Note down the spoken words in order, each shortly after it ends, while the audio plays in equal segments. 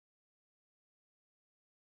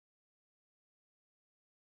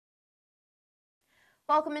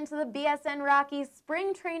Welcome into the BSN Rockies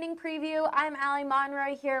Spring Training Preview. I'm Allie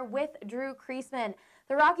Monroy here with Drew Kreisman.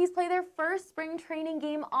 The Rockies play their first spring training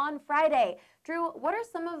game on Friday. Drew, what are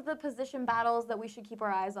some of the position battles that we should keep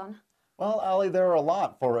our eyes on? Well, Allie, there are a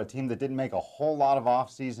lot for a team that didn't make a whole lot of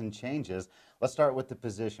offseason changes. Let's start with the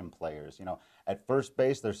position players. At first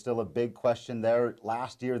base, there's still a big question there.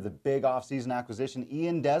 Last year, the big offseason acquisition,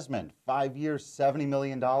 Ian Desmond, 5 years, $70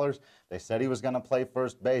 million. They said he was going to play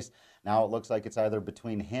first base. Now it looks like it's either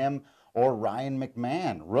between him or Ryan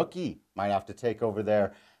McMahon. Rookie might have to take over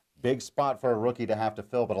there. Big spot for a rookie to have to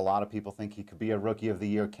fill, but a lot of people think he could be a Rookie of the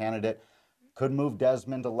Year candidate. Could move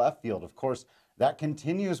Desmond to left field. Of course, that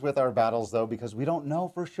continues with our battles, though, because we don't know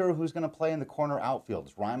for sure who's going to play in the corner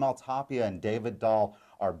outfields. Raimel Tapia and David Dahl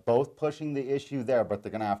are both pushing the issue there, but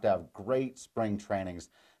they're going to have great spring trainings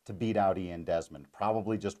to beat out Ian Desmond.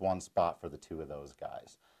 Probably just one spot for the two of those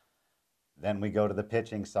guys. Then we go to the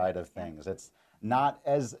pitching side of things. It's not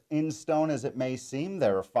as in stone as it may seem.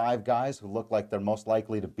 There are 5 guys who look like they're most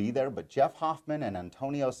likely to be there, but Jeff Hoffman and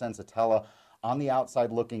Antonio Sensatella on the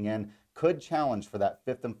outside looking in could challenge for that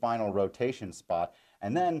 5th and final rotation spot.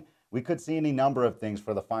 And then we could see any number of things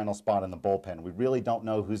for the final spot in the bullpen. We really don't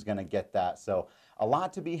know who's going to get that. So a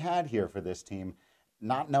lot to be had here for this team,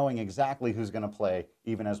 not knowing exactly who's going to play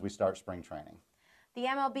even as we start spring training. The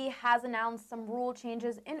MLB has announced some rule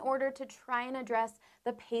changes in order to try and address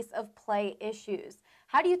the pace of play issues.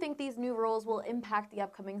 How do you think these new rules will impact the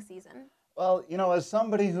upcoming season? Well, as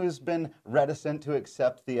somebody who's been reticent to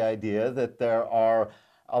accept the idea that there are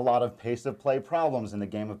a lot of pace of play problems in the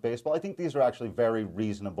game of baseball, I think these are actually very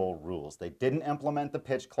reasonable rules. They didn't implement the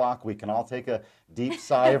pitch clock. We can all take a deep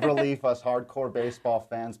sigh of relief, us hardcore baseball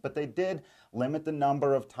fans, but they did limit the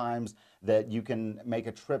number of times that you can make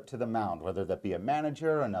a trip to the mound, whether that be a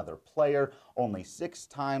manager, another player, only 6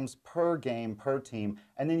 times per game per team,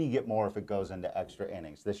 and then you get more if it goes into extra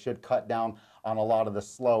innings. This should cut down on a lot of the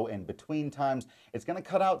slow in-between times. It's going to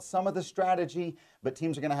cut out some of the strategy, but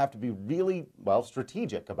teams are going to have to be really,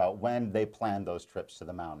 strategic about when they plan those trips to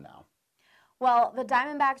the mound now. Well, the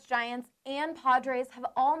Diamondbacks, Giants, and Padres have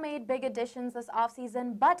all made big additions this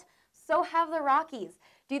offseason, but so have the Rockies.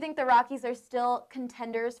 Do you think the Rockies are still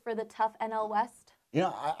contenders for the tough NL West?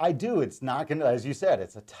 I do. It's not going to, as you said,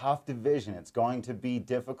 it's a tough division. It's going to be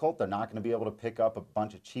difficult. They're not going to be able to pick up a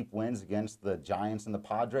bunch of cheap wins against the Giants and the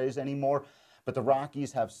Padres anymore. But the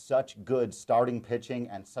Rockies have such good starting pitching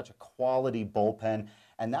and such a quality bullpen,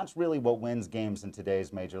 and that's really what wins games in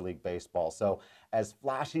today's Major League Baseball. So as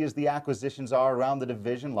flashy as the acquisitions are around the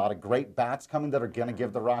division, a lot of great bats coming that are going to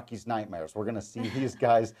give the Rockies nightmares. We're going to see these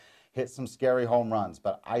guys hit some scary home runs,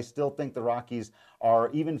 but I still think the Rockies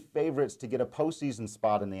are even favorites to get a postseason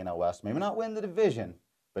spot in the NL West. Maybe not win the division,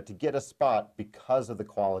 but to get a spot because of the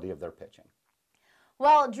quality of their pitching.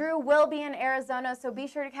 Well, Drew will be in Arizona, so be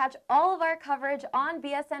sure to catch all of our coverage on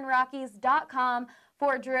bsnrockies.com.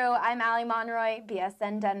 For Drew, I'm Allie Monroy,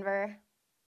 BSN Denver.